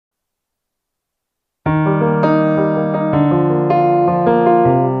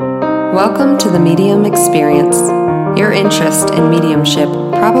Welcome to the Medium Experience. Your interest in mediumship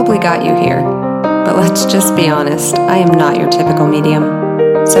probably got you here, but let's just be honest, I am not your typical medium.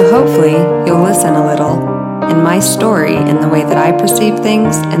 So hopefully you'll listen a little, and my story and the way that I perceive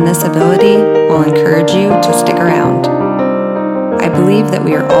things and this ability will encourage you to stick around. I believe that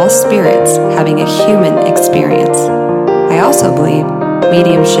we are all spirits having a human experience. I also believe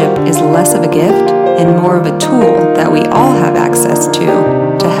mediumship is less of a gift and more of a tool that we all have access to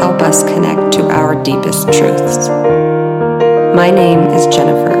help us connect to our deepest truths. My name is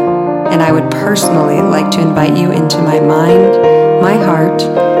Jennifer, and I would personally like to invite you into my mind, my heart,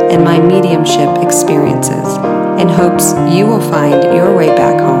 and my mediumship experiences in hopes you will find your way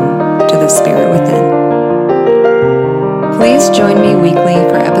back home to the spirit within. Please join me weekly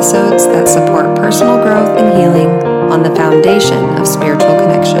for episodes that support personal growth and healing on the foundation of spiritual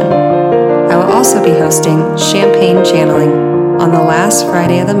connection. I will also be hosting Champagne Channeling on the last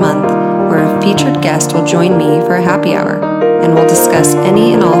Friday of the month, where a featured guest will join me for a happy hour, and we'll discuss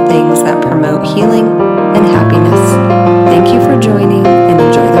any and all things that promote healing and happiness. Thank you for joining, and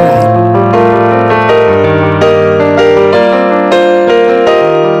enjoy the ride.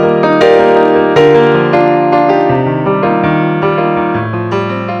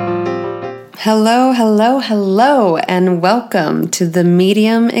 Hello, and welcome to the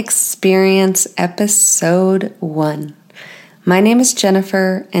Medium Experience Episode 1. My name is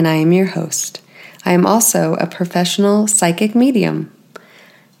Jennifer, and I am your host. I am also a professional psychic medium.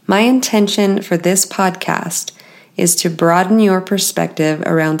 My intention for this podcast is to broaden your perspective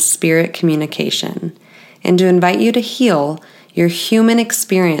around spirit communication and to invite you to heal your human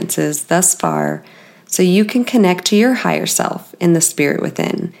experiences thus far so you can connect to your higher self in the spirit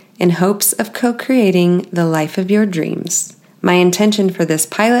within in hopes of co-creating the life of your dreams. My intention for this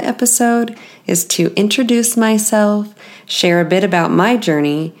pilot episode is to introduce myself, share a bit about my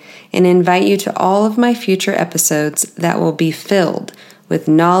journey, and invite you to all of my future episodes that will be filled with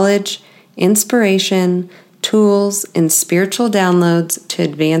knowledge, inspiration, tools, and spiritual downloads to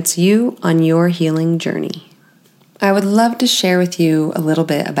advance you on your healing journey. I would love to share with you a little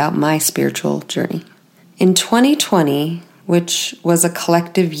bit about my spiritual journey. In 2020, which was a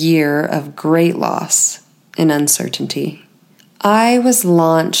collective year of great loss and uncertainty, I was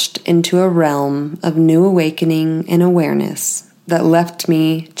launched into a realm of new awakening and awareness that left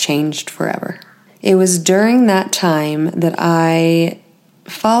me changed forever. It was during that time that I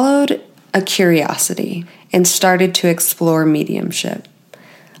followed a curiosity and started to explore mediumship.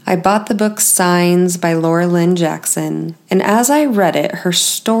 I bought the book Signs by Laura Lynn Jackson, and as I read it, her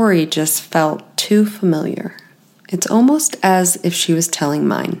story just felt too familiar. It's almost as if she was telling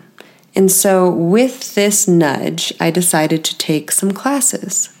mine. And so with this nudge, I decided to take some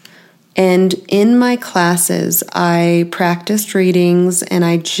classes. And in my classes, I practiced readings and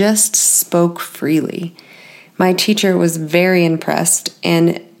I just spoke freely. My teacher was very impressed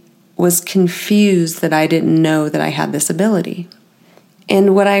and was confused that I didn't know that I had this ability.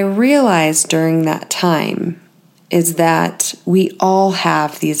 And what I realized during that time is that we all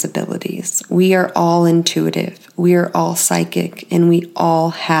have these abilities. We are all intuitive, we are all psychic, and we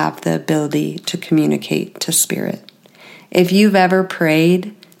all have the ability to communicate to spirit. If you've ever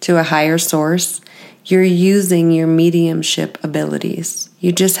prayed to a higher source, you're using your mediumship abilities.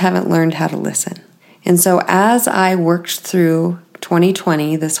 You just haven't learned how to listen. And so as I worked through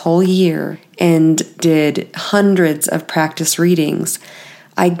 2020, this whole year, and did hundreds of practice readings,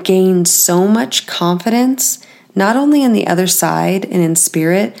 I gained so much confidence, not only in the other side and in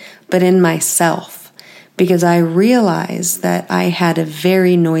spirit, but in myself, because I realized that I had a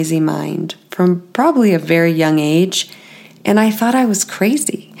very noisy mind from probably a very young age, and I thought I was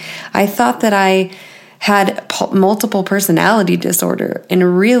crazy. I thought that I had multiple personality disorder,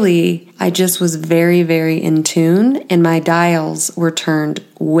 and really, I just was very, very in tune, and my dials were turned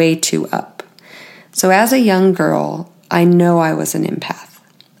way too up. So as a young girl, I know I was an empath.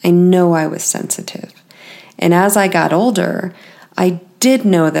 I know I was sensitive. And as I got older, I did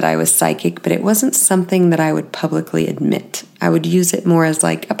know that I was psychic, but it wasn't something that I would publicly admit. I would use it more as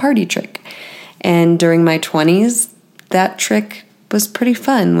like a party trick. And during my 20s, that trick was pretty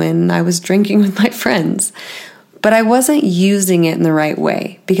fun when I was drinking with my friends. But I wasn't using it in the right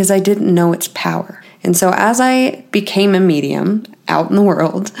way because I didn't know its power. And so as I became a medium out in the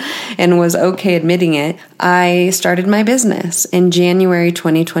world and was okay admitting it, I started my business in January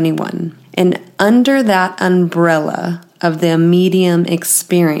 2021. And under that umbrella of the medium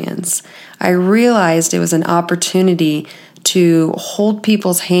experience, I realized it was an opportunity to hold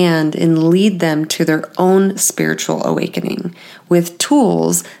people's hand and lead them to their own spiritual awakening with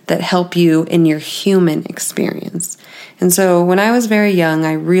tools that help you in your human experience. And so when I was very young,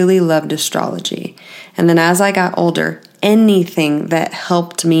 I really loved astrology. And then as I got older, anything that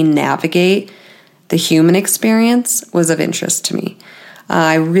helped me navigate the human experience was of interest to me.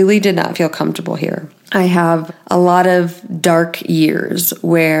 I really did not feel comfortable here. I have a lot of dark years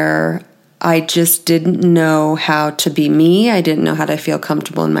where I just didn't know how to be me. I didn't know how to feel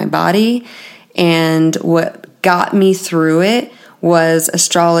comfortable in my body. And what got me through it was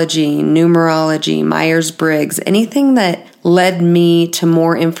astrology, numerology, Myers-Briggs, anything that led me to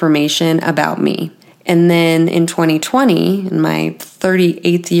more information about me. And then in 2020, in my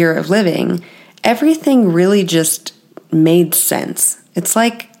 38th year of living, everything really just made sense. It's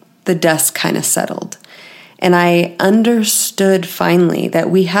like the dust kind of settled. And I understood finally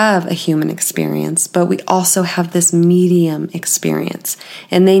that we have a human experience, but we also have this medium experience,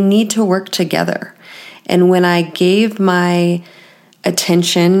 and they need to work together. And when I gave my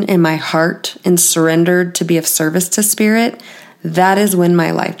attention and my heart and surrendered to be of service to Spirit, that is when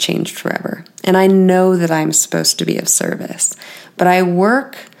my life changed forever. And I know that I'm supposed to be of service, but I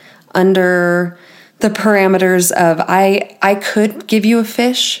work under the parameters of I could give you a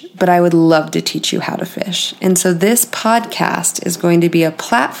fish, but I would love to teach you how to fish. And so this podcast is going to be a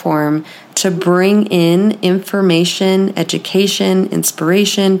platform to bring in information, education,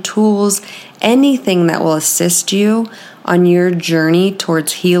 inspiration, tools, anything that will assist you on your journey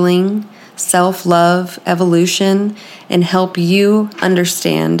towards healing, self-love, evolution, and help you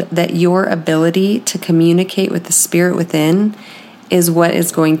understand that your ability to communicate with the Spirit within is what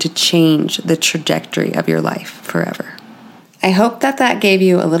is going to change the trajectory of your life forever. I hope that gave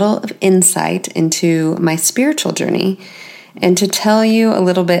you a little insight into my spiritual journey. And to tell you a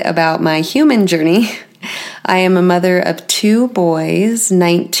little bit about my human journey, I am a mother of 2 boys,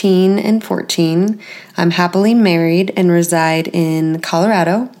 19 and 14. I'm happily married and reside in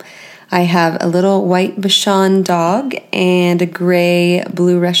Colorado. I have a little white Bichon dog and a gray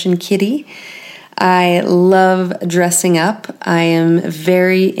blue Russian kitty. I love dressing up. I am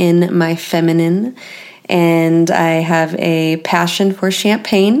very in my feminine, and I have a passion for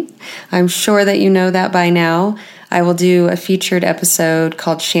champagne. I'm sure that you know that by now. I will do a featured episode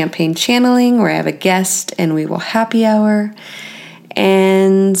called Champagne Channeling, where I have a guest and we will happy hour.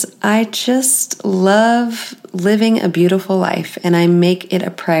 And I just love living a beautiful life, and I make it a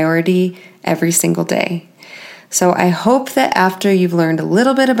priority every single day. So I hope that after you've learned a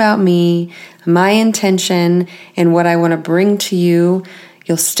little bit about me, my intention, and what I want to bring to you,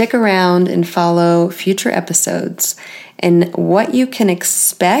 you'll stick around and follow future episodes. And what you can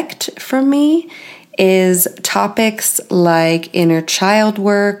expect from me is topics like inner child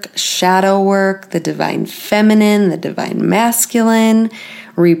work, shadow work, the divine feminine, the divine masculine,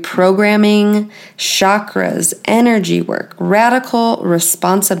 reprogramming, chakras, energy work, radical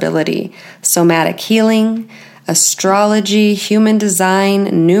responsibility, somatic healing, astrology, human design,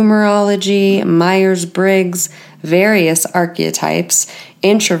 numerology, Myers-Briggs, various archetypes,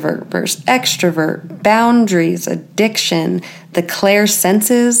 introvert versus extrovert, boundaries, addiction, the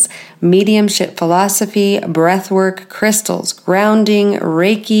clairsenses, mediumship philosophy, breathwork, crystals, grounding,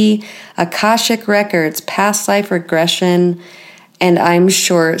 Reiki, Akashic records, past life regression, and I'm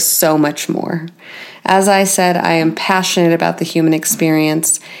sure so much more. As I said, I am passionate about the human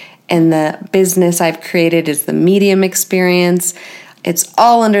experience, and the business I've created is the medium experience. It's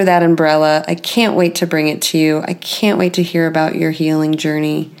all under that umbrella. I can't wait to bring it to you. I can't wait to hear about your healing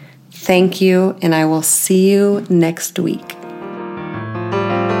journey. Thank you, and I will see you next week.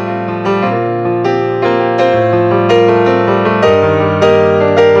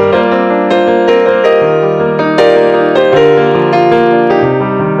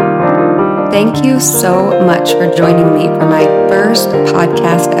 Thank you so much for joining me for my first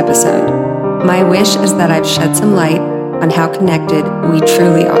podcast episode. My wish is that I've shed some light on how connected we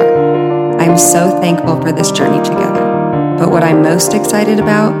truly are. I'm so thankful for this journey together. But what I'm most excited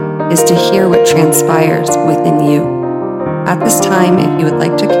about is to hear what transpires within you. At this time, if you would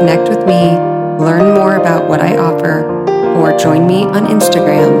like to connect with me, learn more about what I offer, or join me on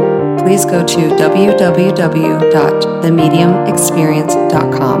Instagram, please go to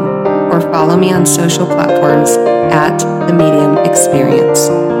www.themediumexperience.com. or follow me on social platforms @The Medium Experience.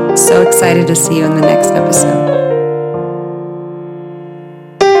 So excited to see you in the next episode.